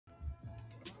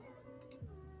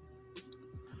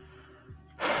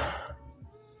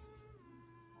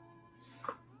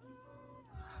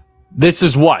This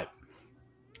is what?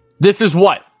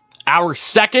 Our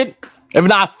second, if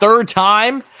not third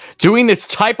time doing this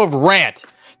type of rant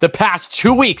the past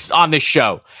 2 weeks on this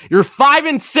show. You're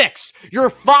 5-6. You're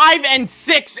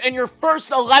 5-6 in your first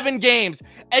 11 games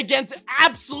against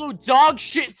absolute dog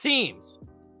shit teams.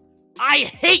 I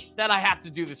hate that I have to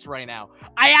do this right now.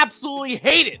 I absolutely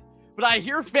hate it. But I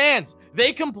hear fans,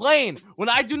 they complain when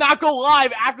I do not go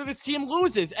live after this team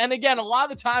loses. And again, a lot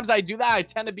of the times I do that, I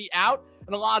tend to be out.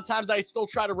 And a lot of times I still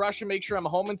try to rush and make sure I'm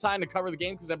home in time to cover the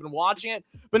game because I've been watching it.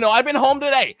 But no, I've been home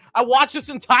today. I watched this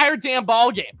entire damn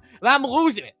ball game, and I'm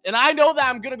losing it. And I know that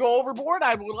I'm going to go overboard.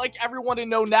 I would like everyone to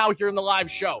know now here in the live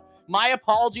show. My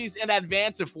apologies in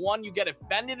advance if, one, you get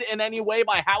offended in any way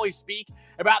by how I speak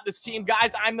about this team.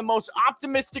 Guys, I'm the most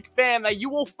optimistic fan that you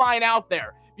will find out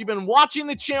there. If you've been watching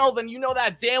the channel, then you know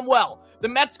that damn well. The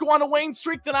Mets go on a winning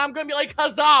streak, then I'm going to be like,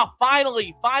 huzzah,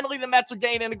 finally the Mets are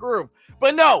getting in a groove.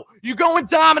 But no, you go and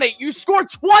dominate. You score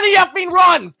 20 effing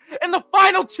runs in the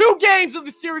final 2 games of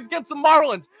the series against the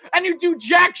Marlins, and you do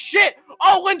jack shit.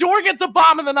 Oh, Lindor gets a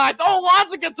bomb in the ninth. Oh,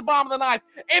 Alonso gets a bomb in the ninth.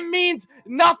 It means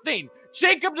nothing.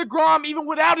 Jacob deGrom, even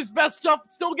without his best stuff,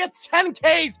 still gets 10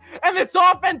 Ks, and this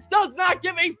offense does not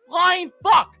give a flying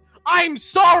fuck. I'm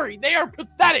sorry. They are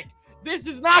pathetic. This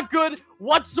is not good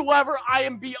whatsoever. I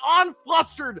am beyond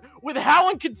flustered with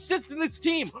how inconsistent this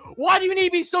team. Why do you need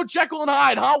to be so Jekyll and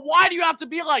Hyde, huh? Why do you have to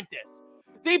be like this?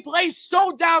 They play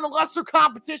so down to lesser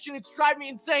competition, it's driving me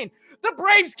insane. The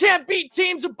Braves can't beat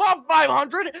teams above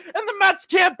 500, and the Mets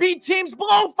can't beat teams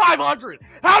below 500.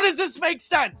 How does this make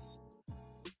sense?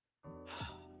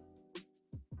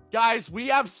 Guys, we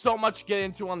have so much to get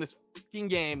into on this fucking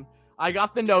game. I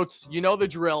got the notes. You know the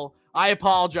drill. I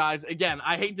apologize. Again,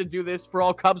 I hate to do this for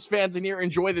all Cubs fans in here.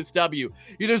 Enjoy this W.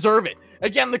 You deserve it.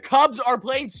 Again, the Cubs are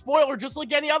playing spoiler just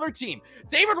like any other team.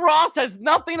 David Ross has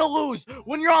nothing to lose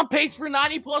when you're on pace for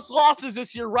 90-plus losses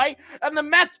this year, right? And the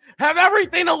Mets have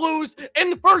everything to lose in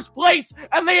the first place,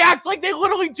 and they act like they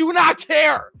literally do not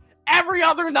care. Every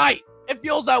other night, it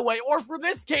feels that way. Or for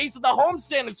this case, the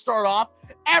homestand to start off,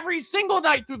 every single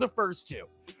night through the first 2.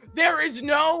 There is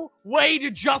no way to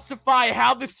justify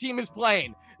how this team is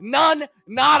playing. None,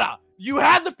 nada. You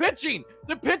had the pitching.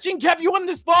 The pitching kept you in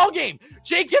this ball game.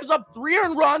 Jake gives up 3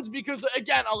 earned runs because,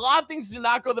 again, a lot of things did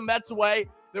not go the Mets' way.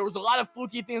 There was a lot of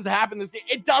fluky things that happened in this game.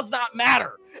 It does not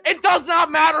matter. It does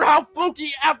not matter how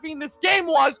fluky effing this game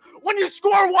was when you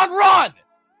score 1 run.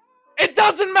 It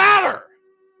doesn't matter.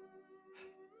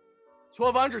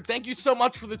 1,200, thank you so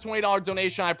much for the $20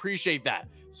 donation. I appreciate that.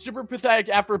 Super pathetic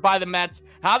effort by the Mets.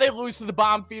 How they lose to the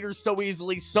bottom feeders so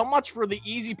easily. So much for the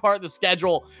easy part of the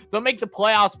schedule. They'll make the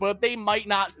playoffs, but they might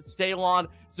not stay on.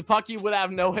 Sapucky would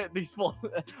have no hit. These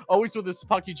always with the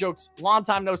Sapucky jokes. Long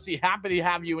time no see. Happy to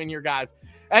have you in here, guys.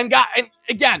 And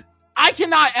again, I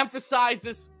cannot emphasize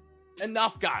this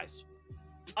enough, guys.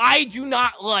 I do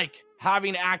not like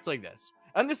having to act like this.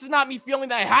 And this is not me feeling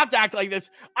that I have to act like this.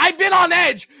 I've been on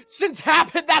edge since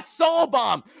Hap hit that solo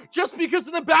bomb. Just because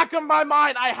in the back of my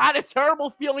mind, I had a terrible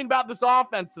feeling about this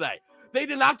offense today. They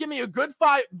did not give me a good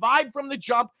vibe from the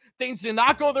jump. Things did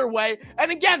not go their way.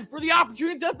 And again, for the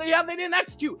opportunities that they had, they didn't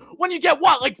execute. When you get,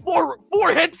 what, like four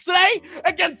hits today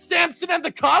against Samson and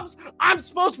the Cubs? I'm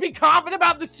supposed to be confident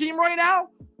about this team right now?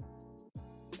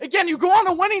 Again, you go on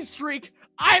a winning streak.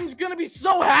 I'm going to be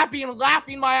so happy and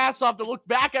laughing my ass off to look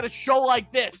back at a show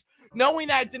like this, knowing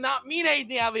that it did not mean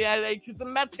anything out of the end of the day because the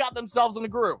Mets got themselves in a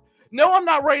groove. No, I'm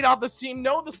not writing off this team.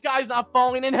 No, the sky's not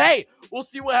falling. And hey, we'll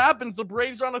see what happens. The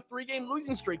Braves are on a 3-game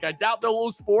losing streak. I doubt they'll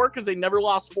lose 4 because they never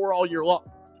lost 4 all year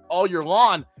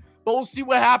long. But we'll see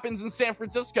what happens in San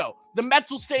Francisco. The Mets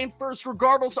will stay in first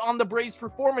regardless on the Braves'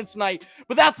 performance tonight.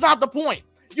 But that's not the point.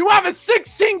 You have a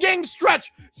 16-game stretch,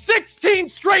 16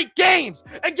 straight games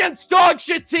against dog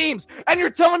shit teams, and you're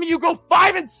telling me you go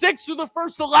 5-6 through the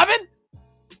first 11?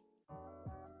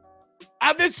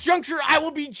 At this juncture, I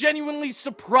will be genuinely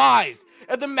surprised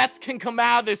if the Mets can come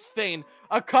out of this thing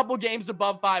a couple games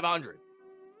above 500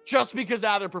 just because of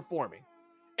how they're performing.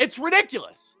 It's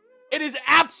ridiculous. It is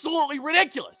absolutely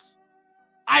ridiculous.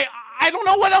 I don't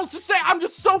know what else to say. I'm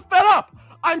just so fed up.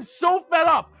 I'm so fed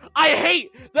up. I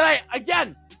hate that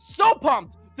again, so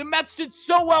pumped. The Mets did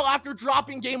so well after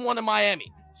dropping game 1 in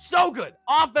Miami. So good.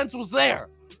 Offense was there.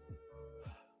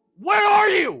 Where are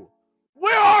you?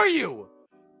 Where are you?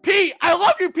 Pete, I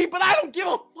love you, Pete, but I don't give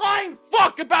a flying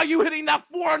fuck about you hitting that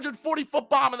 440-foot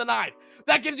bomb in the ninth.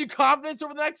 That gives you confidence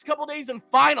over the next couple days, and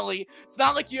finally, it's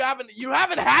not like you haven't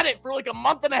had it for like a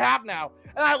month and a half now,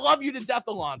 and I love you to death,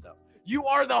 Alonso. You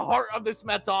are the heart of this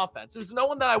Mets offense. There's no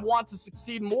one that I want to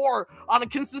succeed more on a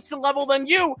consistent level than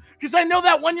you, because I know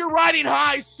that when you're riding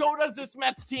high, so does this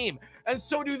Mets team, and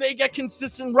so do they get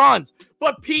consistent runs.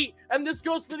 But Pete, and this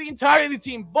goes for the entirety of the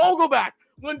team, Vogelback,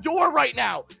 Lindor right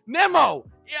now, Nemo,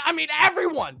 I mean,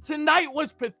 everyone. Tonight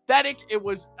was pathetic. It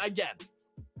was, again,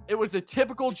 it was a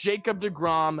typical Jacob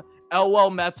deGrom, LOL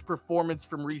Mets performance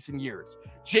from recent years.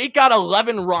 Jake got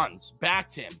 11 runs,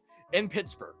 backed him in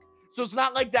Pittsburgh. So it's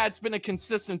not like that's been a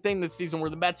consistent thing this season where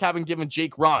the Mets haven't given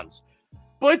Jake runs.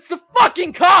 But it's the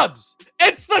fucking Cubs.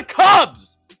 It's the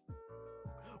Cubs.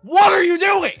 What are you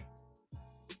doing?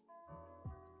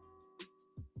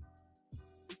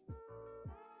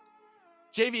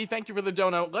 JV, thank you for the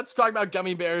dono. Let's talk about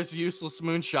Gummy Bears' useless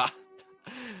moonshot.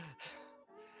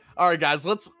 All right, guys,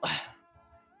 let's...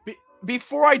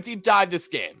 Before I deep dive this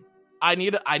game, I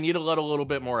need to let a little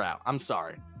bit more out. I'm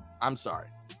sorry.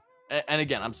 And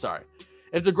again, I'm sorry.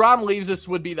 If DeGrom leaves, this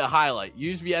would be the highlight.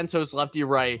 Use Vientos lefty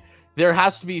right. There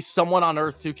has to be someone on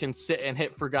earth who can sit and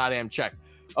hit for goddamn check.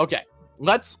 Okay,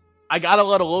 I got to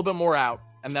let a little bit more out,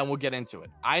 and then we'll get into it.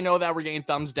 I know that we're getting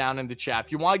thumbs down in the chat.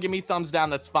 If you want to give me thumbs down,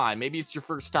 that's fine. Maybe it's your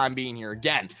first time being here.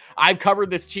 Again, I've covered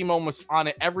this team almost on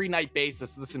an every night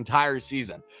basis this entire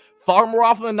season. Far more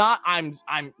often than not,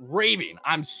 I'm raving.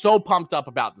 I'm so pumped up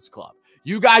about this club.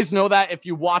 You guys know that if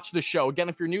you watch the show. Again,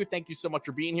 if you're new, thank you so much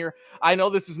for being here. I know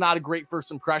this is not a great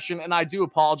first impression, and I do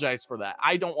apologize for that.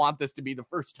 I don't want this to be the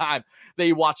first time that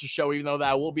you watch the show, even though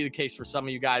that will be the case for some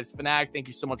of you guys. Fanatic, thank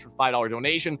you so much for $5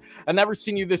 donation. I've never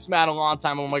seen you this mad in a long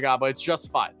time. Oh my God, but it's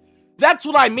just fine. That's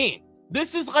what I mean.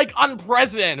 This is like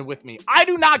unprecedented with me. I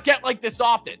do not get like this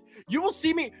often. You will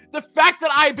see me. The fact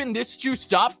that I've been this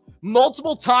juiced up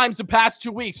multiple times the past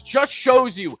 2 weeks just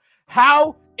shows you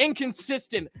how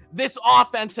inconsistent this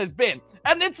offense has been.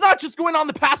 And it's not just going on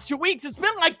the past 2 weeks. It's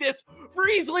been like this for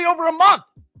easily over a month.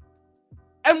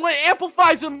 And what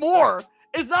amplifies it more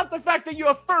is not the fact that you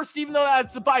have first, even though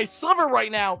that's by a sliver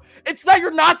right now. It's that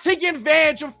you're not taking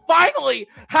advantage of finally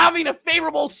having a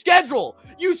favorable schedule.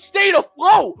 You stayed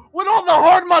afloat with all the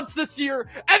hard months this year,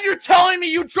 and you're telling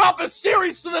me you drop a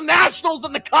series to the Nationals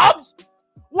and the Cubs?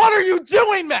 What are you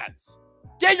doing, Mets?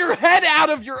 Get your head out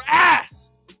of your ass.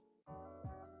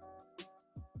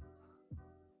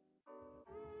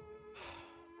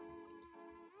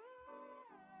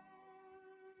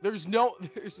 There's no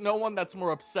one that's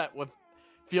more upset with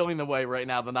feeling the way right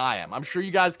now than I am. I'm sure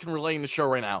you guys can relate in the show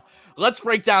right now. Let's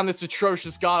break down this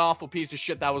atrocious, god-awful piece of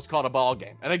shit that was called a ball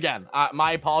game. And again,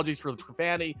 my apologies for the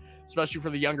profanity, especially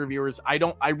for the younger viewers.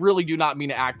 I really do not mean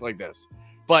to act like this.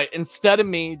 But instead of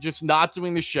me just not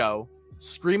doing the show,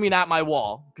 screaming at my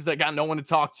wall, because I got no one to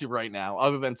talk to right now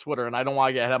other than Twitter, and I don't want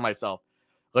to get ahead of myself.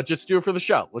 Let's just do it for the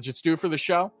show. Let's just do it for the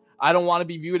show. I don't want to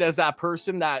be viewed as that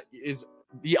person that is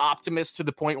the optimist to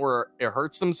the point where it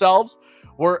hurts themselves,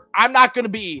 where I'm not going to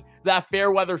be that fair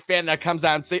weather fan that comes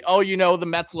out and say, oh, you know, the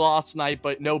Mets lost tonight,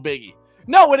 but no biggie.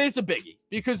 No, it is a biggie,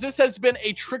 because this has been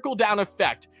a trickle-down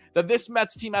effect that this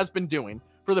Mets team has been doing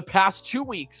for the past 2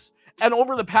 weeks, and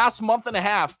over the past month and a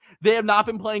half, they have not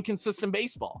been playing consistent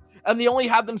baseball, and they only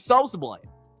have themselves to blame,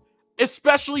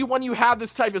 especially when you have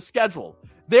this type of schedule.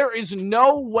 There is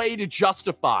no way to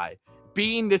justify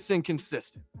being this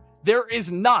inconsistent. There is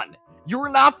none. You're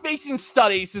not facing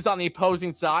stud aces on the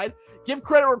opposing side. Give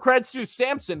credit where credit's due.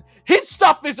 Samson, his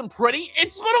stuff isn't pretty.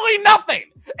 It's literally nothing.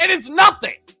 It is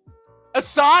nothing.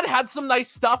 Assad had some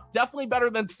nice stuff. Definitely better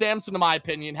than Samson, in my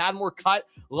opinion. Had more cut.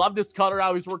 Loved his cutter.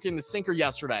 I was working the sinker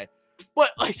yesterday.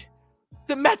 But, like,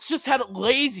 the Mets just had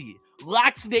lazy,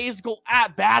 lackadaisical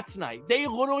at-bats tonight. They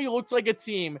literally looked like a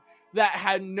team that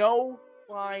had no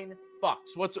flying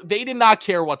fucks. They did not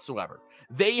care whatsoever.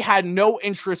 They had no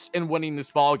interest in winning this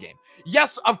ball game.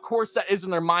 Yes, of course, that isn't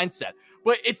their mindset,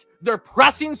 but they're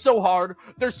pressing so hard.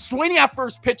 They're swinging at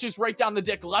first pitches right down the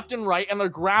dick, left and right, and they're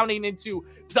grounding into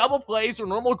double plays or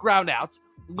normal ground outs.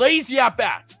 Lazy at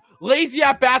bats. Lazy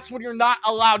at bats when you're not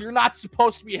allowed. You're not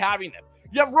supposed to be having them.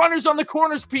 You have runners on the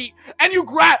corners, Pete, and you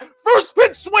grab first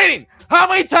pitch swinging. How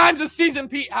many times this season,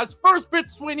 Pete, has first pitch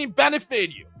swinging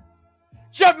benefited you?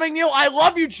 Jeff McNeil, I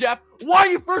love you, Jeff. Why are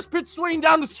you first pitch swinging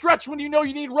down the stretch when you know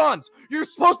you need runs? You're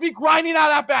supposed to be grinding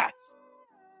out at-bats.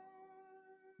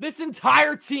 This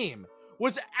entire team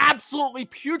was absolutely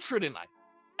putrid tonight.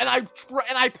 And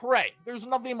I pray, there's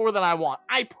nothing more than I want.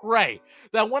 I pray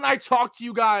that when I talk to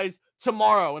you guys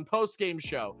tomorrow in post-game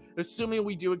show, assuming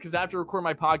we do it, because I have to record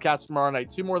my podcast tomorrow night,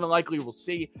 two more than likely we'll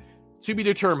see, to be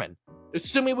determined.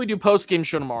 Assuming we do post-game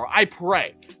show tomorrow, I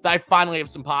pray that I finally have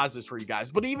some positives for you guys.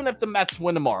 But even if the Mets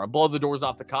win tomorrow and blow the doors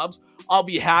off the Cubs, I'll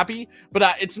be happy.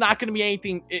 But it's not going to be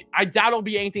anything. I doubt it'll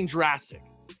be anything drastic.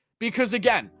 Because,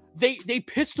 again, They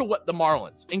pistol whipped the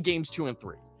Marlins in games 2 and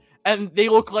 3. And they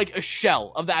look like a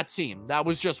shell of that team. That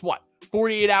was just,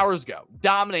 48 hours ago.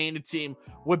 Dominating a team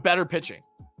with better pitching.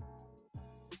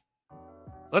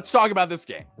 Let's talk about this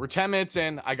game. We're 10 minutes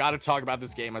in. I got to talk about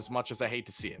this game as much as I hate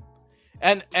to see it.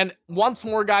 And once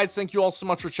more, guys, thank you all so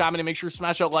much for chatting. And make sure you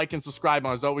smash that like and subscribe.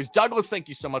 And as always, Douglas, thank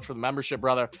you so much for the membership,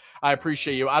 brother. I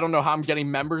appreciate you. I don't know how I'm getting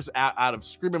members out of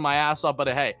screaming my ass off, but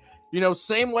hey,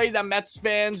 same way that Mets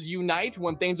fans unite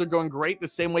when things are going great, the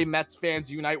same way Mets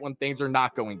fans unite when things are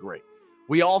not going great.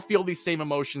 We all feel these same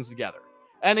emotions together.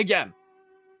 And again,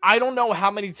 I don't know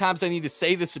how many times I need to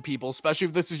say this to people, especially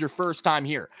if this is your first time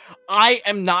here. I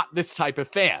am not this type of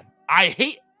fan. I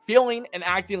hate feeling and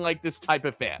acting like this type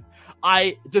of fan.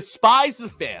 I despise the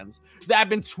fans that have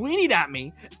been tweeting at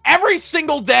me every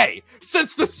single day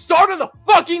since the start of the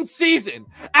fucking season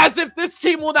as if this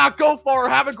team will not go far or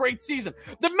have a great season.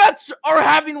 The Mets are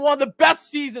having one of the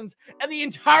best seasons in the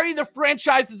entirety of the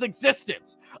franchise's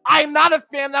existence. I am not a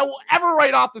fan that will ever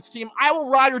write off this team. I will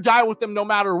ride or die with them no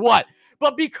matter what.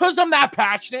 But because I'm that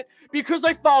passionate, because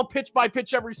I follow pitch by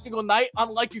pitch every single night,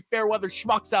 unlike you fair weather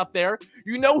schmucks out there,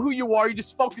 you know who you are. You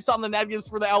just focus on the negatives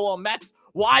for the LL Mets.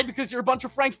 Why? Because you're a bunch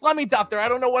of Frank Flemings out there. I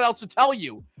don't know what else to tell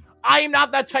you. I am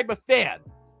not that type of fan.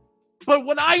 But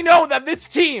when I know that this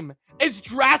team is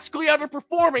drastically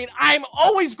underperforming, I'm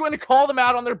always going to call them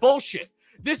out on their bullshit.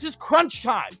 This is crunch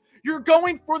time. You're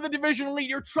going for the division lead.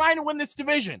 You're trying to win this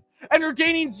division. And you're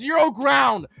gaining 0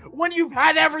 ground when you've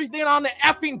had everything on the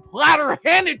effing platter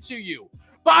handed to you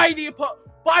by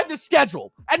the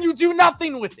schedule. And you do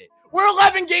nothing with it. We're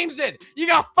 11 games in. You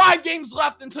got 5 games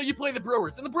left until you play the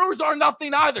Brewers. And the Brewers are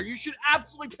nothing either. You should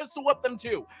absolutely pistol whip them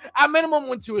too. At minimum,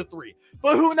 win 2 or 3.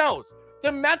 But who knows?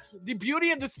 The Mets, the beauty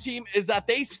of this team is that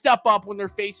they step up when they're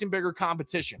facing bigger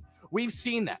competition. We've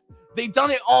seen that. They've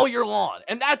done it all year long,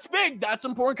 and that's big. That's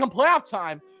important come playoff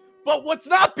time. But what's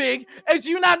not big is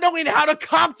you not knowing how to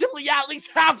competently at least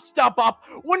half step up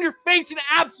when you're facing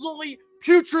absolutely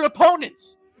putrid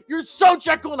opponents. You're so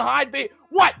Jekyll and Hyde, babe.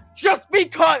 What? Just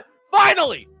because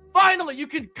finally, you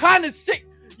can kind of see.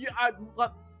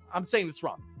 I'm saying this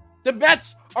wrong. The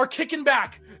Mets are kicking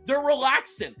back. They're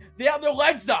relaxing. They have their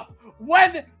legs up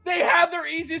when they have their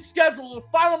easiest schedule, the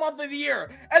final month of the year.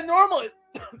 And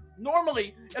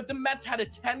normally, if the Mets had a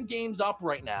 10 games up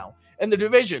right now in the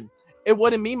division, it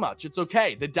wouldn't mean much. It's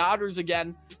okay. The Dodgers,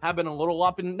 again, have been a little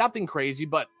up and nothing crazy,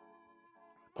 but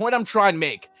point I'm trying to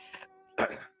make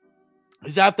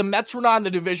is that if the Mets were not in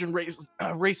the division race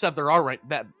that there are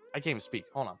that I can't even speak.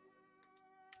 Hold on.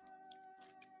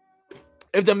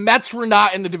 If the Mets were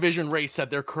not in the division race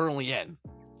that they're currently in,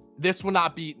 this would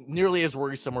not be nearly as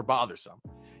worrisome or bothersome.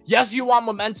 Yes, you want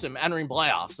momentum entering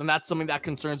playoffs, and that's something that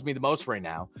concerns me the most right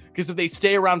now, because if they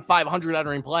stay around 500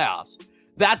 entering playoffs,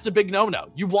 that's a big no-no.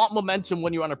 You want momentum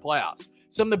when you enter playoffs.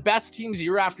 Some of the best teams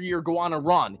year after year go on a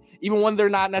run, even when they're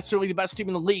not necessarily the best team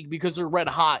in the league because they're red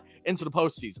hot into the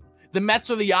postseason. The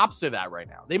Mets are the opposite of that right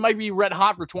now. They might be red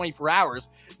hot for 24 hours,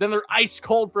 then they're ice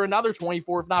cold for another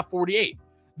 24, if not 48.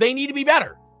 They need to be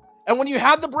better. And when you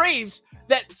have the Braves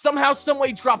that somehow,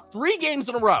 someway drop 3 games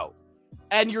in a row,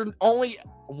 and you're only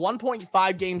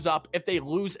 1.5 games up if they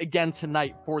lose again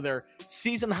tonight for their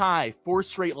season high 4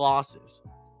 straight losses.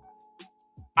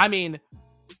 I mean,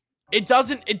 it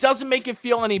doesn't make it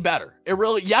feel any better. It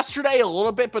really, yesterday a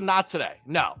little bit, but not today.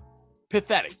 No.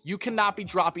 Pathetic. You cannot be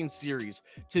dropping series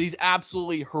to these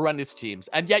absolutely horrendous teams,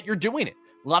 and yet you're doing it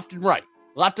left and right.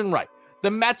 Left and right.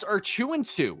 The Mets are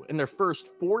 2-2 in their first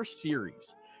 4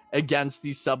 series against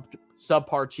these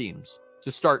subpar teams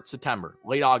to start September,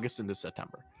 late August into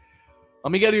September.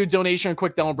 Let me get you a donation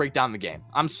quick, then we'll break down the game.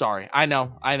 I'm sorry. I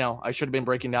know. I should have been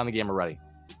breaking down the game already.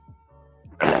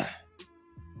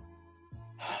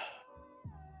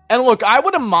 And look, I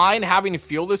wouldn't mind having to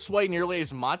feel this way nearly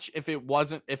as much if it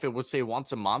was, say,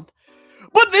 once a month.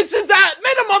 But this is at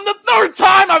minimum the 3rd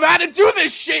time I've had to do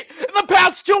this shit in the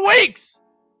past 2 weeks.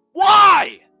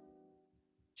 Why?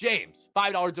 James,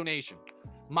 $5 donation.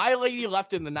 My lady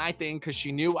left in the 9th inning because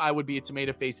she knew I would be a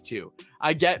tomato face too.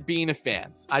 I get being a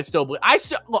fan. I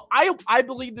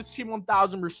believe this team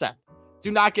 1000%.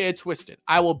 Do not get it twisted.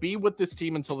 I will be with this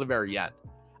team until the very end.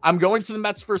 I'm going to the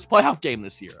Mets' first playoff game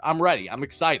this year. I'm ready. I'm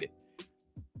excited.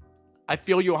 I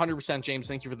feel you 100%, James.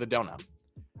 Thank you for the donut.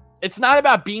 It's not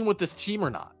about being with this team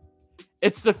or not.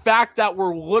 It's the fact that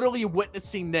we're literally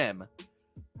witnessing them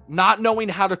not knowing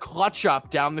how to clutch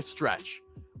up down the stretch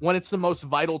when it's the most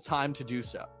vital time to do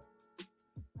so.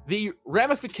 The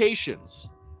ramifications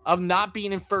of not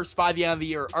being in first by the end of the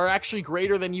year are actually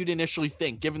greater than you'd initially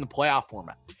think, given the playoff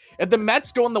format. If the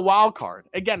Mets go in the wild card,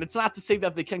 again, it's not to say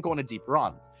that they can't go on a deep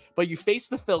run, but you face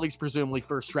the Phillies, presumably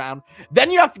first round. Then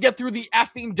you have to get through the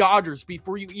effing Dodgers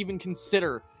before you even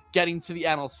consider getting to the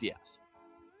NLCS.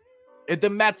 If the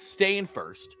Mets stay in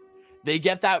first, they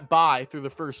get that bye through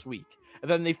the first week. And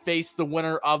then they face the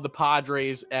winner of the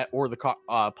Padres or the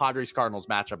Padres-Cardinals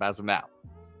matchup as of now.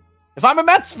 If I'm a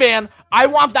Mets fan, I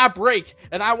want that break,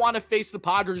 and I want to face the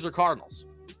Padres or Cardinals.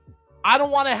 I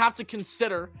don't want to have to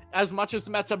consider, as much as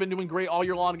the Mets have been doing great all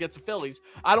year long against the Phillies,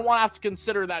 I don't want to have to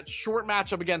consider that short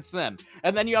matchup against them.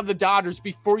 And then you have the Dodgers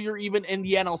before you're even in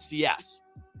the NLCS.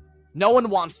 No one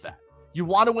wants that. You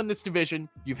want to win this division.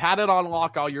 You've had it on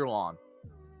lock all year long.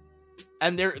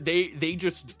 And they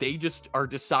just are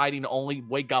deciding to only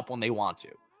wake up when they want to.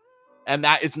 And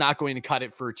that is not going to cut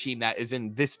it for a team that is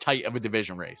in this tight of a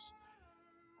division race.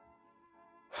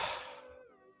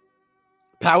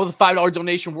 Pat with a $5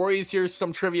 donation. Warriors, here's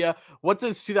some trivia. What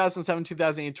does 2007,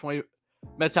 2008, 20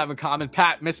 Mets have in common?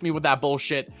 Pat missed me with that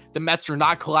bullshit. The Mets are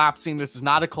not collapsing. This is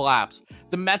not a collapse.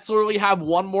 The Mets literally have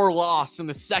one more loss in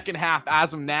the second half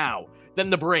as of now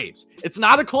than the Braves. It's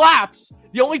not a collapse.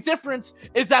 The only difference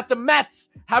is that the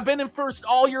Mets have been in first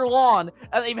all year long,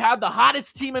 and they've had the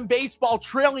hottest team in baseball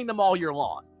trailing them all year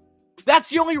long. That's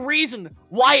the only reason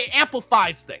why it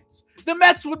amplifies things. The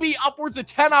Mets would be upwards of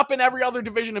 10 up in every other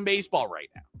division in baseball right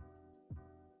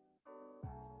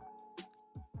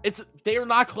now. They are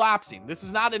not collapsing. This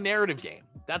is not a narrative game.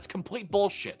 That's complete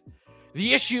bullshit.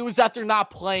 The issue is that they're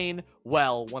not playing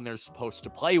well when they're supposed to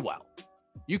play well.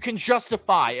 You can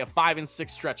justify a 5-6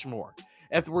 stretch more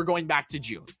if we're going back to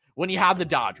June. When you have the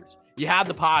Dodgers, you have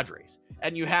the Padres,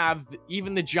 and you have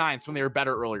even the Giants when they were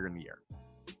better earlier in the year.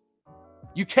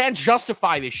 You can't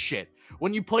justify this shit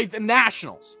when you played the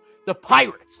Nationals, the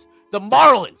Pirates, the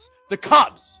Marlins, the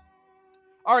Cubs.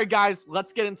 All right, guys,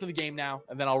 let's get into the game now,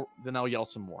 and then I'll yell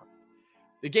some more.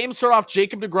 The game started off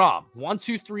Jacob deGrom,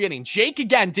 1-2-3 inning. Jake,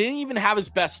 again, didn't even have his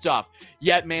best stuff,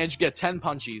 yet managed to get 10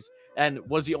 punchies and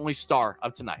was the only star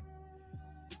of tonight.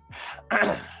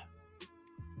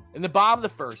 In the bottom of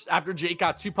the first, after Jake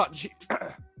got two punchies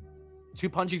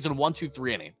in a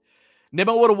 1-2-3 inning,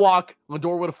 Nimmo would have walked,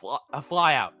 Lindor would have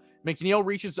fly out. McNeil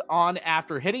reaches on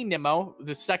after hitting Nimmo.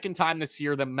 The second time this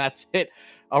year the Mets hit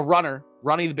a runner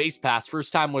running the base pass.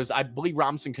 First time was, I believe,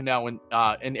 Robinson Cano in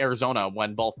Arizona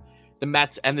when both the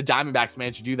Mets and the Diamondbacks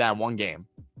managed to do that in one game.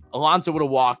 Alonso would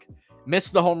have walked,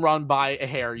 missed the home run by a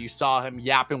hair. You saw him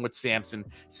yapping with Sampson.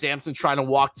 Sampson trying to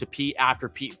walk to Pete after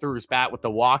Pete threw his bat with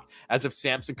the walk, as if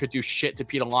Sampson could do shit to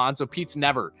Pete Alonso. Pete's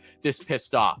never this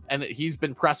pissed off, and he's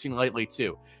been pressing lately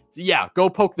too. So yeah, go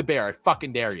poke the bear. I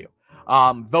fucking dare you.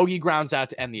 Vogie grounds out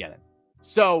to end the inning.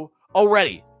 So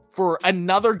already for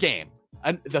another game,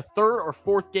 the third or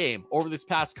fourth game over this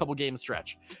past couple game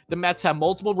stretch, the Mets have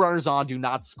multiple runners on, do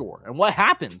not score. And what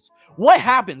happens? What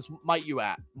happens, might you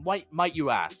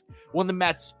ask, when the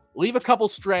Mets leave a couple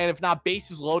stranded, if not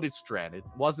bases loaded stranded?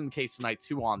 Wasn't the case tonight,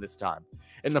 2 on this time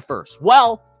in the first.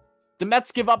 Well, the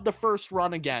Mets give up the first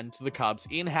run again to the Cubs.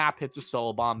 Ian Happ hits a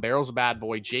solo bomb, barrels a bad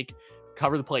boy. Jake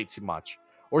covered the plate too much.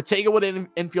 Ortega with an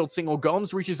infield single.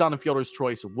 Gomes reaches on the fielder's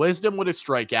choice. Wisdom with a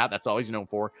strikeout. That's all he's known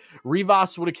for.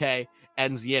 Rivas with a K.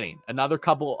 Ends the inning. Another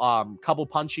couple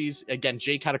punchies. Again,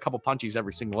 Jake had a couple punchies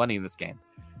every single inning in this game.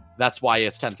 That's why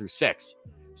it's 10-6.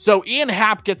 So Ian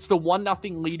Happ gets the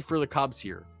 1-0 lead for the Cubs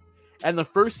here. And the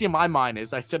first thing in my mind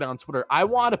is, I said on Twitter, I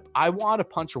want to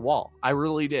punch a wall. I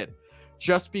really did.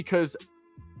 Just because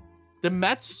the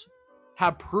Mets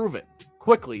have proven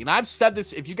quickly, and I've said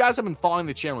this, if you guys have been following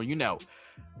the channel, you know,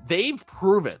 they've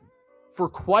proven for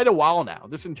quite a while now,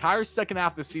 this entire second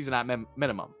half of the season at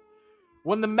minimum,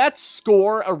 when the Mets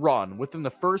score a run within the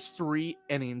first 3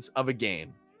 innings of a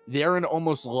game, they're in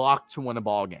almost lock to win a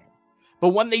ball game. But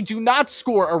when they do not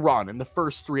score a run in the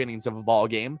first 3 innings of a ball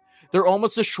game, they're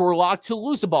almost a sure lock to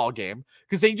lose a ball game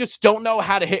because they just don't know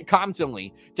how to hit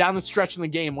constantly down the stretch in the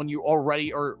game when you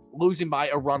already are losing by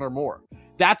a run or more.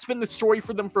 That's been the story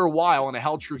for them for a while, and it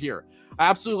held true here. I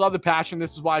absolutely love the passion.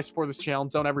 This is why I support this channel.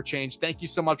 Don't ever change. Thank you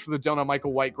so much for the donut,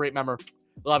 Michael White. Great member.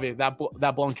 Love you.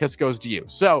 That blown kiss goes to you.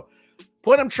 So,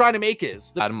 point I'm trying to make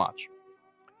is that much.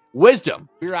 Wisdom,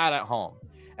 we're at home.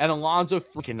 And Alonso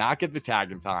cannot get the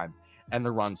tag in time, and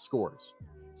the run scores.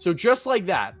 So just like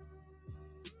that,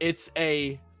 it's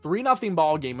a 3-0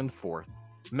 ball game in the fourth.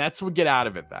 Mets would get out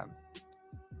of it then.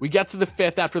 We get to the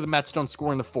fifth after the Mets don't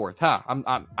score in the fourth.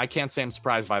 I can't say I'm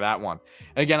surprised by that one.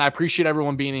 And again, I appreciate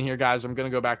everyone being in here, guys. I'm going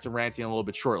to go back to ranting a little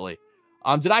bit shortly.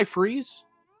 Did I freeze?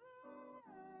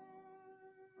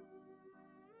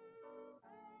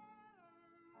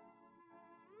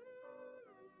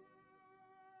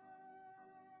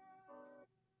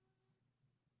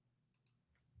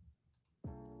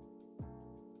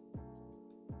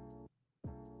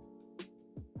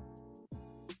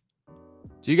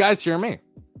 Do you guys hear me?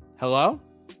 Hello?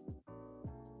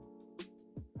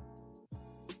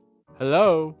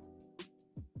 Hello?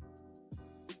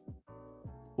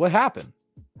 What happened?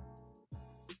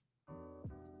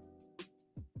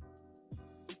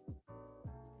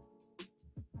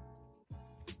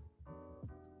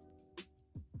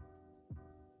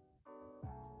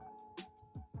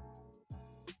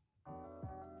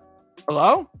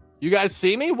 Hello? You guys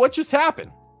see me? What just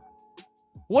happened?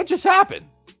 What just happened?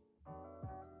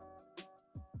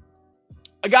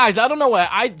 Guys, I don't know what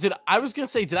I did. I was going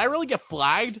to say, did I really get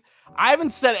flagged? I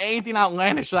haven't said anything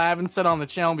outlandish that I haven't said on the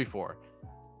channel before.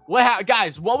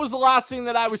 Guys, what was the last thing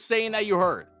that I was saying that you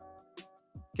heard?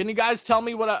 Can you guys tell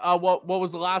me what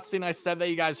was the last thing I said that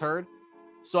you guys heard?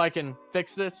 So I can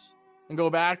fix this and go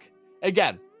back.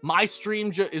 Again, my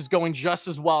stream is going just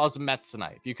as well as the Mets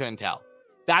tonight, if you couldn't tell.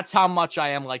 That's how much I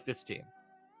am like this team.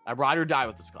 I ride or die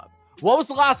with this club. What was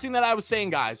the last thing that I was saying,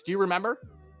 guys? Do you remember?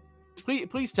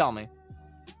 Please tell me.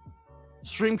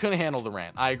 Stream couldn't handle the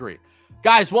rant. I agree.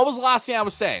 Guys, what was the last thing I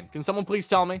was saying? Can someone please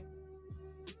tell me?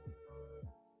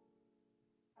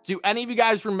 Do any of you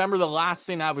guys remember the last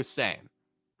thing I was saying?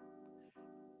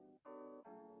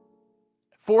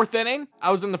 Fourth inning? I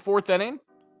was in the fourth inning.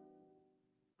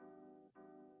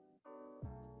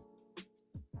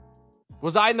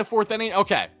 Was I in the fourth inning?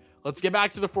 Okay, let's get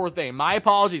back to the fourth inning. My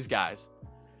apologies, guys.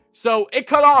 So it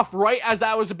cut off right as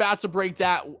I was about to break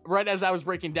down, right as I was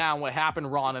breaking down what happened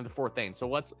wrong in the fourth inning. So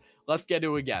let's get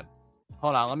to it again.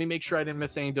 Hold on, let me make sure I didn't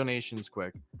miss any donations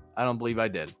quick. I don't believe I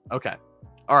did. Okay.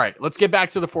 All right, let's get back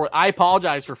to the fourth. I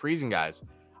apologize for freezing, guys.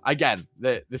 Again,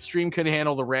 the stream couldn't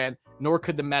handle the rant, nor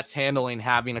could the Mets handling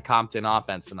having a competent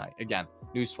offense tonight. Again,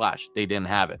 newsflash, they didn't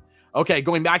have it. Okay,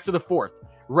 going back to the fourth.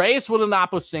 Reyes with an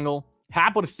oppo single,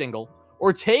 Happ with a single.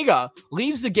 Ortega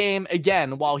leaves the game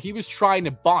again while he was trying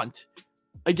to bunt.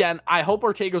 Again, I hope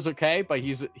Ortega's okay, but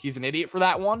he's an idiot for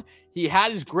that one. He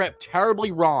had his grip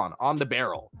terribly wrong on the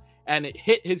barrel, and it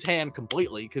hit his hand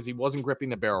completely because he wasn't gripping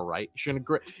the barrel right. Shouldn't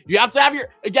grip. You have to have your,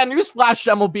 again, newsflash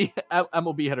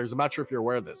MLB hitters. I'm not sure if you're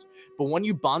aware of this, but when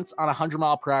you bunt on a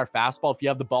 100-mile-per-hour fastball, if you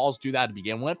have the balls do that to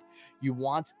begin with, you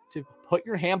want to put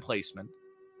your hand placement,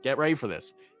 get ready for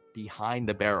this, behind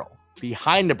the barrel.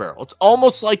 Behind the barrel. It's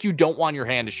almost like you don't want your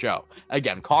hand to show.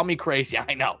 Again, call me crazy.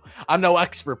 I know. I'm no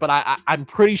expert, but I'm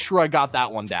pretty sure I got that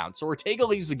one down. So Ortega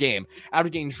leaves the game after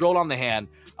getting drilled on the hand.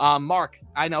 Mark,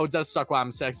 I know it does suck what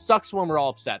I'm saying. Sucks when we're all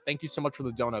upset. Thank you so much for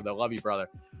the donut, though. Love you, brother.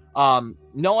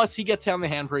 Nolas, he gets hit on the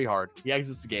hand pretty hard. He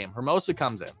exits the game. Hermosa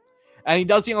comes in, and he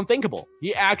does the unthinkable.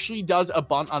 He actually does a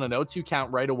bunt on an 0-2 count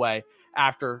right away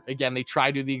after, again, they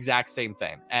try to do the exact same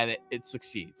thing, and it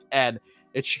succeeds. And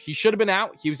he should have been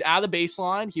out. He was out of the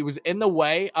baseline. He was in the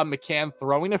way of McCann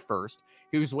throwing it first.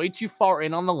 He was way too far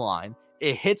in on the line.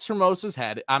 It hits Hermosa's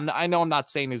head. I know I'm not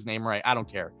saying his name right. I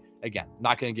don't care. Again,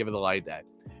 not going to give it the light of day.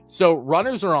 So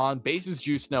runners are on, bases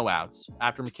juiced, no outs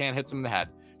after McCann hits him in the head.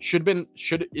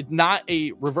 Not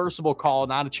a reversible call,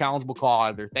 not a challengeable call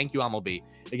either. Thank you, MLB.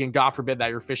 Again, God forbid that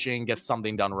you're fishing and get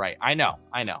something done right. I know.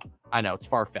 It's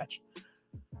far-fetched.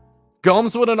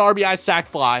 Gomes with an RBI sac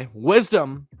fly.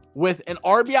 Wisdom with an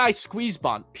RBI squeeze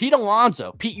bunt. Pete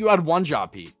Alonso. Pete, you had one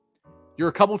job, Pete. You're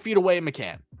a couple feet away at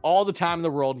McCann. All the time in the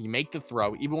world, you make the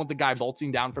throw, even with the guy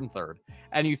bolting down from third,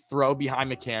 and you throw behind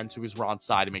McCann to his wrong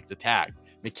side to make the tag.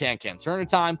 McCann can't turn in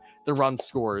time. The run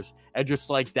scores. And just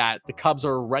like that, the Cubs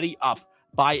are already up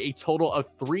by a total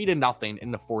of 3-0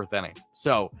 in the fourth inning.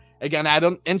 So, again, add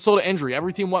insult to injury.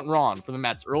 Everything went wrong for the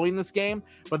Mets early in this game,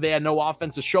 but they had no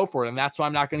offense to show for it, and that's why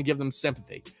I'm not going to give them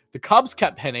sympathy. The Cubs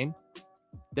kept hitting.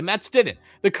 The Mets didn't.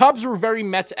 The Cubs were very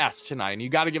Mets-esque tonight, and you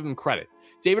got to give them credit.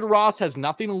 David Ross has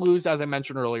nothing to lose, as I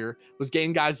mentioned earlier, was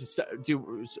getting guys to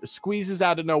do squeezes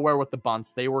out of nowhere with the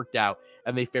bunts. They worked out,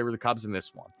 and they favor the Cubs in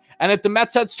this one. And if the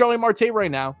Mets had Starling Marte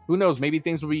right now, who knows? Maybe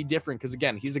things would be different because,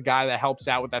 again, he's a guy that helps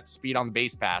out with that speed on the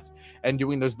base pass and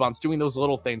doing those bunts, doing those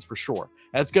little things for sure.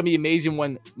 And it's going to be amazing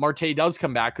when Marte does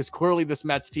come back because clearly this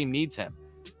Mets team needs him.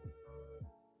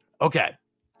 Okay.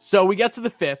 So we get to the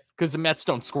fifth because the Mets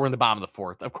don't score in the bottom of the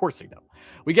fourth. Of course they don't.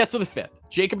 We get to the fifth.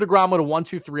 Jacob deGrom with a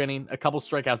 1-2-3 inning, a couple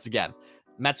strikeouts again.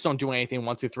 Mets don't do anything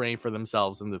 1-2-3 inning for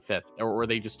themselves in the fifth, or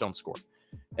they just don't score.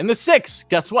 In the sixth,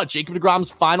 guess what? Jacob deGrom's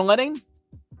final inning,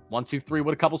 1-2-3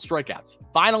 with a couple strikeouts.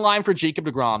 Final line for Jacob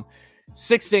deGrom.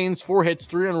 6 innings, 4 hits,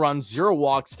 3 earned runs, 0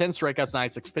 walks, 10 strikeouts,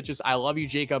 96 pitches. I love you,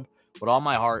 Jacob, with all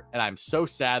my heart, and I'm so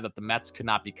sad that the Mets could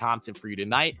not be competent for you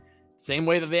tonight. Same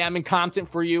way that they have been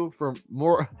competent for you for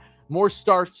more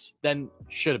starts than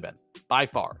should have been, by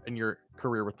far, in your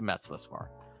career with the Mets thus far.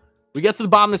 We get to the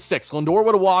bottom of the sixth. Lindor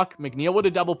with a walk, McNeil with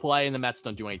a double play, and the Mets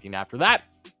don't do anything after that.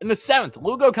 In the seventh,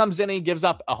 Lugo comes in and he gives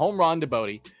up a home run to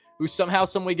Bodie, who somehow,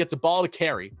 someway gets a ball to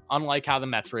carry, unlike how the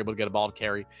Mets were able to get a ball to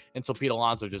carry until Pete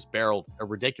Alonso just barreled a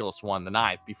ridiculous one in the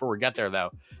ninth. Before we get there,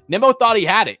 though, Nimmo thought he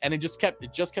had it, and it just kept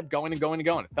going and going and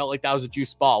going. It felt like that was a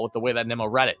juice ball with the way that Nimmo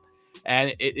read it.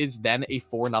 And it is then a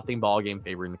 4-0 ball game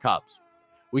favoring the Cubs.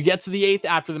 We get to the 8th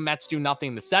after the Mets do nothing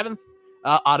in the 7th.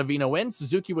 Ottavino wins.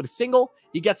 Suzuki with a single.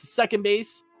 He gets to second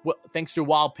base thanks to a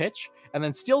wild pitch, and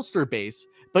then steals third base.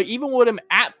 But even with him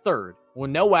at third, with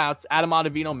no outs, Adam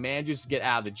Ottavino manages to get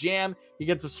out of the jam. He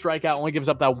gets a strikeout, only gives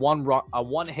up that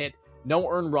one hit, no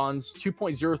earned runs,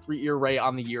 2.03 ERA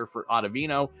on the year for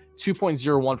Ottavino,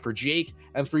 2.01 for Jake,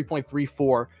 and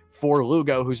 3.34 for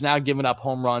Lugo, who's now given up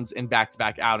home runs in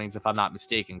back-to-back outings, if I'm not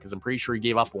mistaken, because I'm pretty sure he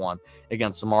gave up one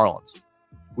against the Marlins.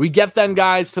 We get then,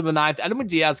 guys, to the 9th. Edwin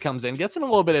Diaz comes in, gets in a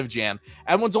little bit of jam.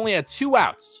 Edwin's only had 2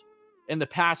 outs in the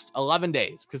past 11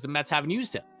 days because the Mets haven't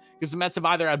used him. Because the Mets have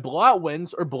either had blowout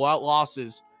wins or blowout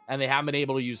losses, and they haven't been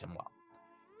able to use him well.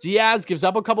 Diaz gives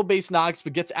up a couple base knocks,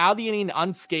 but gets out of the inning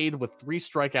unscathed with 3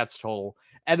 strikeouts total.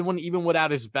 Edwin, even without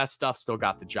his best stuff, still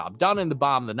got the job done in the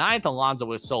bottom of the 9th. Alonso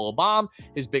with a solo bomb,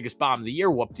 his biggest bomb of the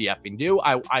year. Whoop de effing do.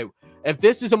 If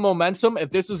this is a momentum, if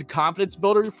this is a confidence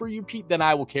builder for you, Pete, then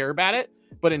I will care about it.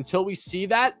 But until we see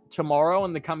that tomorrow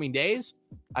in the coming days,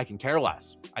 I can care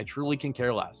less. I truly can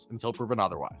care less until proven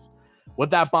otherwise. With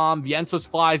that bomb, Vientos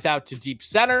flies out to deep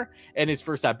center in his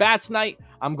first at-bat tonight.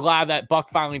 I'm glad that Buck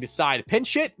finally decided to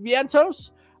pinch hit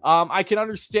Vientos. I can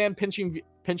understand pinching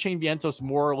Vientos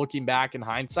more looking back in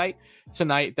hindsight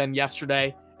tonight than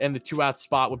yesterday in the 2-out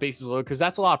spot with bases loaded, because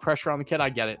that's a lot of pressure on the kid. I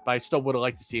get it, but I still would have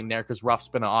liked to see him there because Ruff's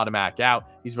been an automatic out.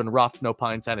 He's been rough, no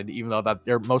pun intended, even though that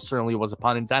there most certainly was a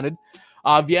pun intended.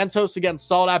 Vientos, again,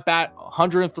 solid at bat,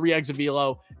 103 exit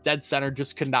velo, dead center,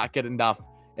 just could not get enough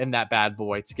in that bad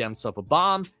boy to get himself a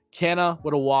bomb. Canna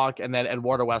with a walk, and then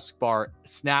Eduardo Escobar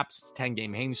snaps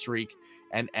 10-game hitting streak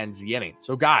and ends the inning.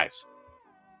 So, guys,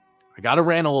 I got to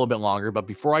rant a little bit longer, but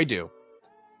before I do,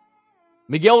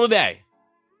 McGill today.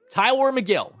 Tyler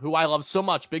McGill, who I love so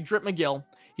much, Big Drip McGill,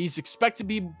 he's expected to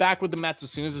be back with the Mets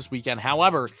as soon as this weekend.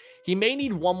 However, he may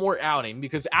need one more outing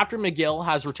because after McGill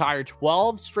has retired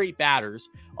 12 straight batters,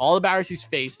 all the batters he's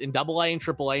faced in AA and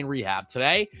AAA and rehab,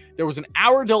 today there was an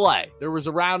hour delay. There was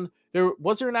an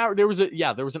hour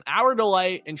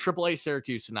delay in AAA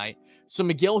Syracuse tonight. So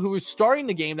McGill, who was starting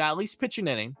the game to at least pitch an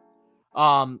inning,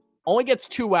 only gets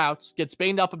 2 outs, gets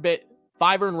banged up a bit,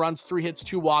 5 earned runs, 3 hits,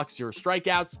 2 walks, 0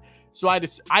 strikeouts. So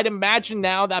I'd imagine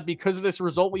now that because of this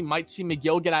result, we might see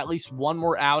McGill get at least one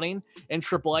more outing in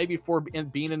AAA before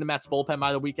being in the Mets bullpen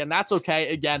by the weekend. That's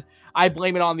okay. Again, I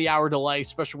blame it on the hour delay,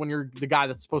 especially when you're the guy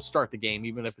that's supposed to start the game,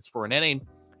 even if it's for an inning.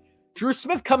 Drew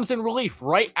Smith comes in relief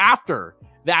right after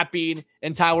that being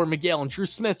in Tyler McGill. And Drew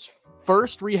Smith's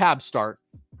first rehab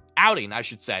outing, I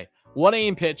should say. 1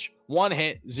 inning pitch, 1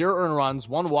 hit, 0 earned runs,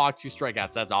 1 walk, 2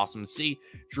 strikeouts. That's awesome to see.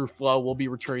 Drew Flo will be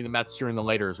returning the Mets during the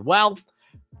later as well.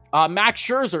 Max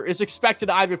Scherzer is expected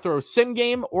to either throw a sim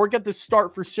game or get the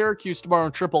start for Syracuse tomorrow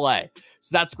in AAA. So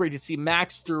that's great to see.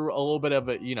 Max threw a little bit of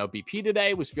a, BP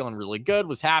today, was feeling really good,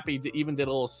 was happy, even did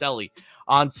a little selly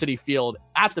on Citi Field,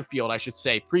 at the field, I should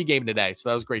say, pregame today. So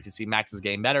that was great to see Max's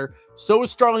game better. So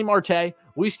was Starling Marte.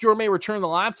 Luis Gourmet returned the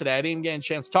lineup today. I didn't even get a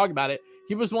chance to talk about it.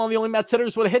 He was one of the only Mets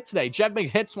hitters with a hit today. Jeff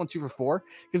McHitz went 2 for 4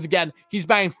 because, again, he's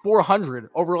batting 400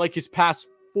 over like his past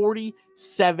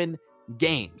 47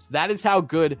 games. That is how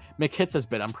good McHitz has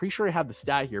been. I'm pretty sure I have the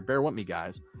stat here. Bear with me,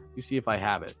 guys. You see if I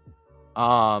have it.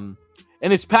 In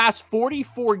his past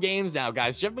 44 games now,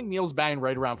 guys, Jeff McNeil's batting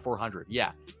right around 400.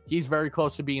 Yeah, he's very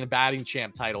close to being a batting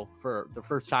champ title for the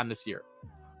first time this year.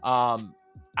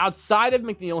 Outside of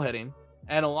McNeil hitting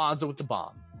and Alonso with the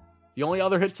bomb, the only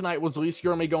other hit tonight was Luis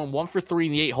Gourmet going 1 for 3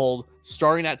 in the 8-hole,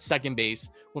 starting at second base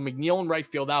with McNeil in right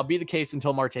field. That'll be the case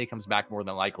until Marte comes back, more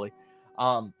than likely.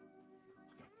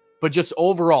 But just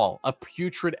overall, a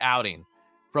putrid outing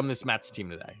from this Mets team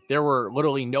today. There were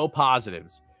literally no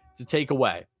positives to take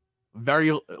away.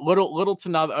 Very little to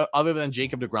none other than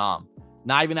Jacob deGrom.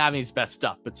 Not even having his best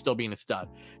stuff, but still being a stud.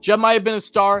 Jeb might have been a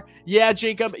star. Yeah,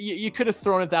 Jacob, you could have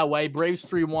thrown it that way. Braves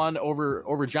 3-1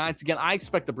 over Giants. Again, I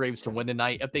expect the Braves to win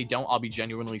tonight. If they don't, I'll be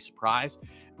genuinely surprised.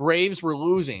 Braves were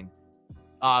losing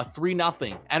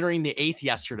 3-0, entering the 8th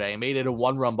yesterday, and made it a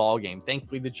 1-run ball game.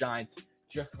 Thankfully, the Giants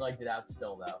just legged it out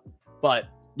still, though. But,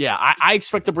 yeah, I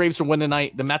expect the Braves to win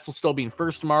tonight. The Mets will still be in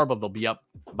first tomorrow, but they'll be up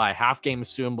by a half game,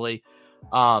 assumably.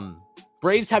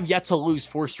 Braves have yet to lose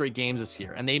 4 straight games this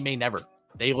year, and they may never.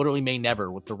 They literally may never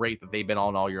with the rate that they've been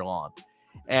on all year long.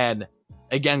 And,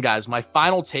 again, guys, my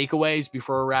final takeaways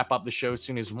before I wrap up the show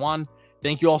soon is, 1,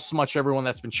 thank you all so much, everyone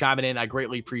that's been chiming in. I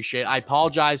greatly appreciate it. I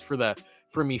apologize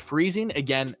for me freezing.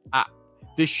 Again,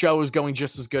 this show is going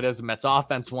just as good as the Mets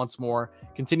offense once more.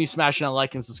 Continue smashing that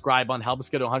like and subscribe button. Help us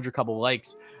get to 100 couple of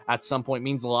likes at some point.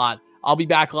 Means a lot. I'll be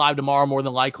back live tomorrow, more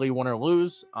than likely, win or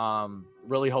lose.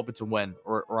 Really hope it's a win,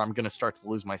 or I'm going to start to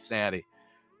lose my sanity.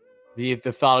 The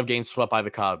thought of getting swept by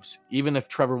the Cubs, even if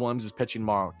Trevor Williams is pitching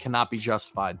tomorrow, cannot be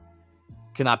justified.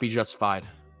 Cannot be justified.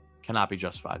 Cannot be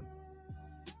justified.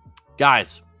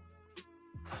 Guys,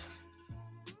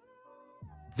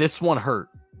 this one hurt.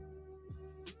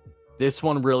 This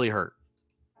one really hurt.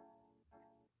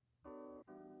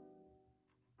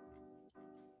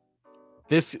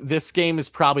 This game is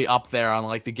probably up there on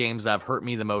like the games that have hurt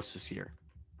me the most this year.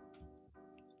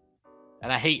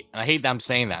 And I hate that I'm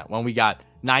saying that when we got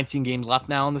 19 games left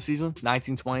now in the season,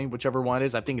 19, 20, whichever one it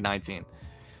is. I think 19.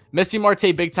 Missing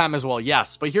Marte big time as well.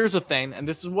 Yes, but here's the thing, and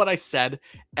this is what I said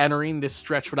entering this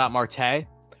stretch without Marte,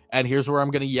 and here's where I'm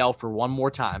going to yell for one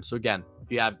more time. So again, if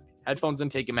you have headphones in,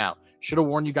 take them out. Should have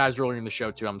warned you guys earlier in the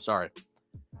show too. I'm sorry.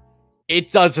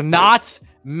 It does not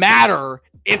matter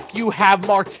if you have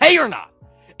Marte or not.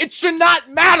 It should not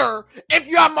matter if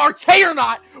you have Marte or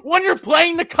not when you're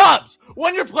playing the Cubs,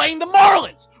 when you're playing the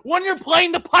Marlins, when you're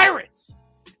playing the Pirates.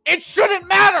 It shouldn't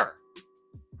matter.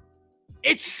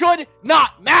 It should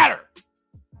not matter.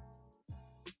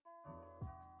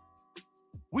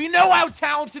 We know how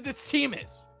talented this team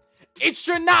is. It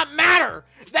should not matter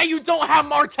that you don't have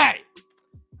Marte.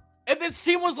 If this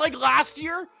team was like last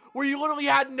year, where you literally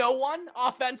had no one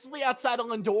offensively outside of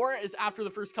Lindor is after the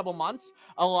first couple months,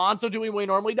 Alonso doing what he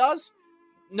normally does,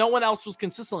 no one else was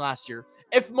consistent last year.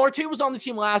 If Marte was on the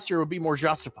team last year, it would be more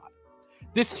justified.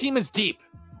 This team is deep.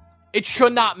 It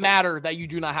should not matter that you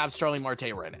do not have Starling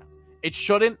Marte right now. It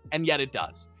shouldn't, and yet it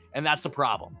does. And that's a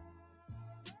problem.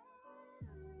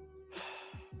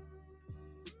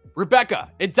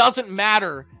 Rebecca, it doesn't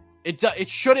matter. It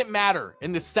shouldn't matter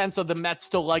in the sense of the Mets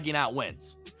still legging out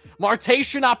wins. Marte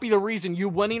should not be the reason you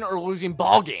winning or losing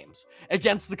ball games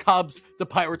against the Cubs, the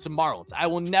Pirates, and Marlins. I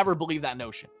will never believe that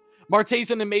notion.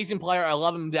 Marte's an amazing player. I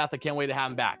love him to death. I can't wait to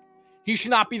have him back. He should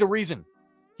not be the reason.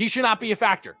 He should not be a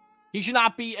factor. He should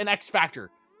not be an X factor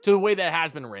to the way that it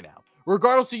has been right now,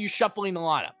 regardless of you shuffling the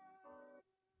lineup.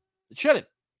 It shouldn't.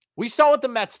 We saw what the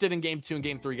Mets did in Game 2 and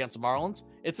Game 3 against the Marlins.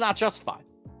 It's not justified.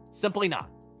 Simply not.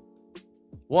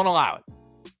 Won't allow it.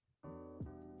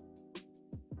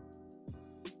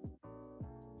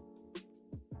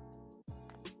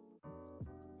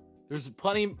 There's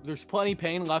plenty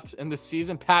pain left in this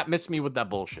season. Pat missed me with that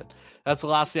bullshit. That's the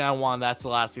last thing I want. That's the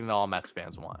last thing that all Mets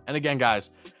fans want. And again, guys,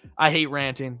 I hate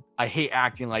ranting. I hate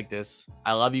acting like this.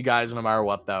 I love you guys no matter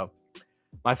what, though.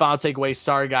 My final takeaway,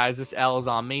 sorry, guys. This L is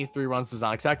on me. 3 runs is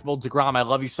unacceptable. DeGrom, I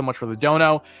love you so much for the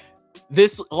dono.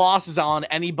 This loss is on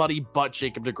anybody but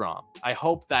Jacob DeGrom. I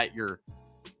hope that you're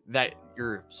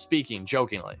speaking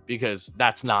jokingly, because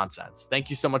that's nonsense. Thank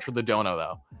you so much for the dono,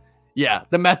 though. Yeah,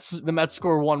 the Mets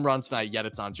score 1 run tonight, yet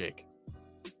it's on Jake.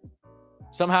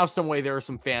 Somehow, some way, there are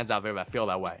some fans out there that feel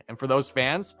that way. And for those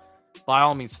fans, by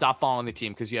all means, stop following the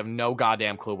team, because you have no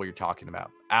goddamn clue what you're talking about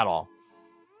at all.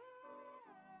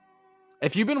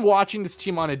 If you've been watching this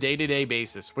team on a day-to-day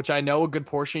basis, which I know a good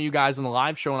portion of you guys in the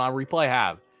live show and on replay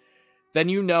have, then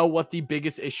you know what the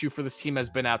biggest issue for this team has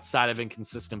been outside of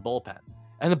inconsistent bullpen.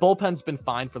 And the bullpen's been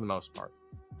fine for the most part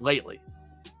lately.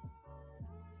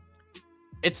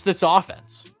 It's this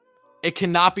offense. It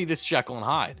cannot be this Jekyll and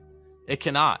Hyde. It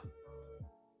cannot.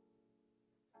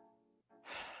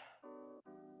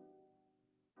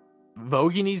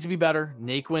 Vogie needs to be better.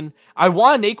 Naquin. I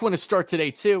want Naquin to start today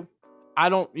too. I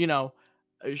don't,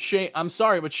 shame. I'm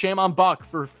sorry, but shame on Buck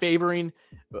for favoring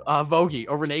Vogie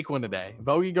over Naquin today.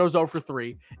 Vogie goes 0 for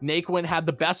 3. Naquin had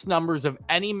the best numbers of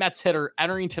any Mets hitter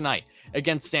entering tonight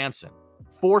against Sampson.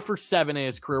 4 for 7 in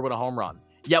his career with a home run.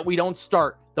 Yet we don't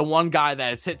start the one guy that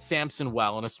has hit Sampson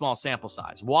well in a small sample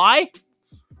size. Why?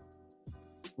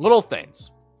 Little things.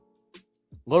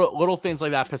 Little things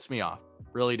like that piss me off.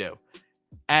 Really do.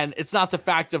 And it's not the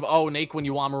fact of, oh, Naquin,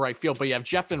 you want him right field, but you have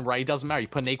Jeff in right. It doesn't matter. You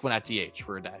put Naquin at DH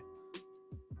for a day.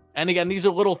 And again, these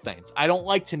are little things. I don't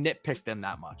like to nitpick them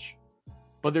that much,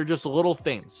 but they're just little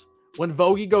things. When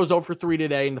Vogie goes 0 for 3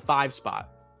 today in the 5 spot,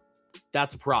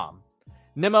 that's a problem.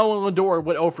 Nimmo and Lindor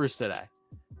with offers today.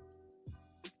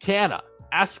 Canna,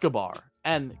 Escobar,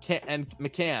 and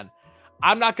McCann.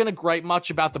 I'm not going to gripe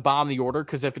much about the bottom of the order,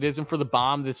 because if it isn't for the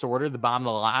bottom of this order, the bottom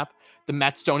of the lap, the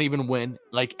Mets don't even win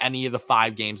like any of the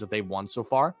 5 games that they've won so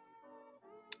far.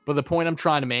 But the point I'm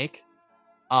trying to make,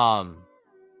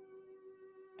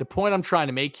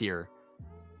 here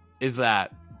is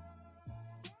that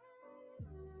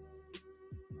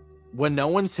when no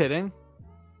one's hitting,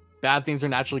 bad things are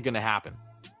naturally going to happen.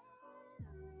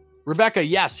 Rebecca,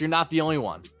 yes, you're not the only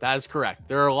one. That is correct.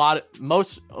 There are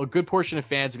a good portion of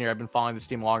fans in here have been following this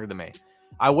team longer than me.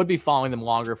 I would be following them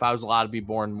longer if I was allowed to be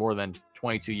born more than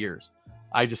 22 years.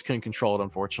 I just couldn't control it,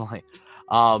 unfortunately.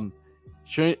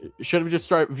 Should have just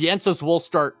started. Vientos will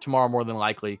start tomorrow more than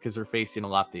likely because they're facing a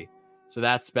lefty. So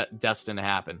that's destined to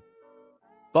happen.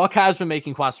 Buck has been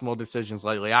making questionable decisions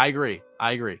lately. I agree.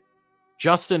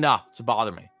 Just enough to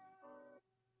bother me.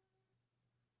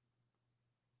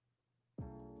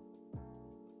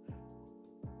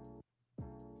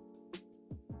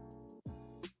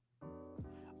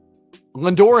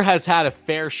 Lindor has had a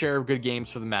fair share of good games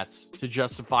for the Mets to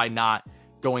justify not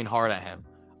going hard at him.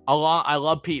 I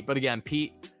love Pete, but again,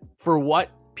 Pete, for what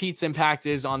Pete's impact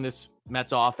is on this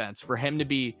Mets offense, for him to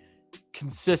be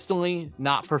consistently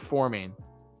not performing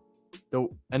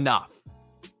enough,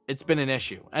 it's been an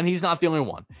issue. And he's not the only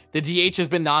one. The DH has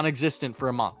been non-existent for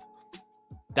a month.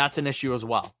 That's an issue as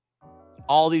well.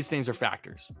 All these things are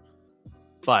factors.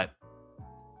 But,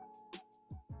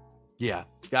 yeah,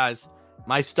 guys,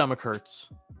 my stomach hurts.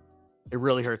 It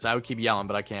really hurts. I would keep yelling,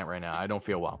 but I can't right now. I don't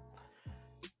feel well.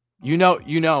 You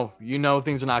know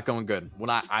things are not going good. When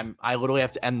I literally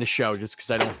have to end the show just because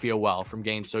I don't feel well from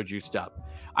getting so juiced up.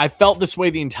 I felt this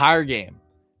way the entire game.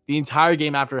 The entire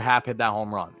game after Hap hit that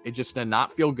home run. It just did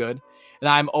not feel good. And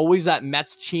I'm always that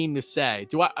Mets team to say,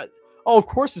 oh, of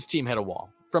course this team hit a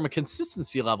wall from a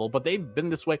consistency level, but they've been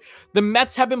this way. The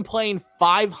Mets have been playing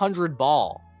 500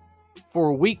 ball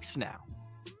for weeks now.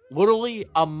 Literally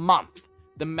a month.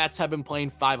 The Mets have been playing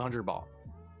 500 ball.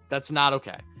 That's not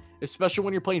okay. Especially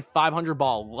when you're playing 500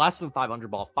 ball, less than 500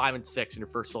 ball, 5-6 in your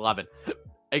first 11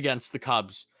 against the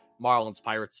Cubs, Marlins,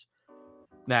 Pirates,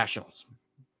 Nationals.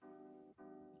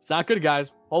 It's not good,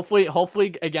 guys. Hopefully,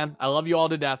 again, I love you all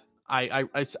to death.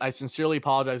 I sincerely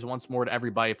apologize once more to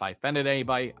everybody if I offended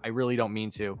anybody. I really don't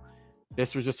mean to.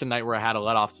 This was just a night where I had to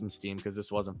let off some steam because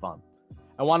this wasn't fun.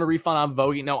 I want a refund on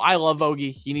Vogie. No, I love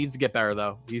Vogie. He needs to get better,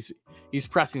 though. He's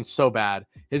pressing so bad.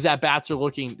 His at-bats are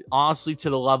looking, honestly, to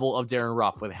the level of Darren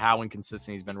Ruff with how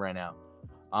inconsistent he's been right now.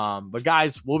 But,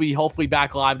 guys, we'll be hopefully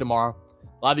back live tomorrow.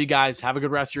 Love you guys. Have a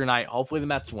good rest of your night. Hopefully the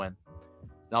Mets win.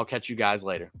 And I'll catch you guys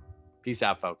later. Peace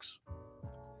out, folks.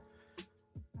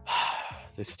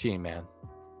 This team, man.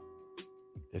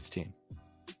 This team.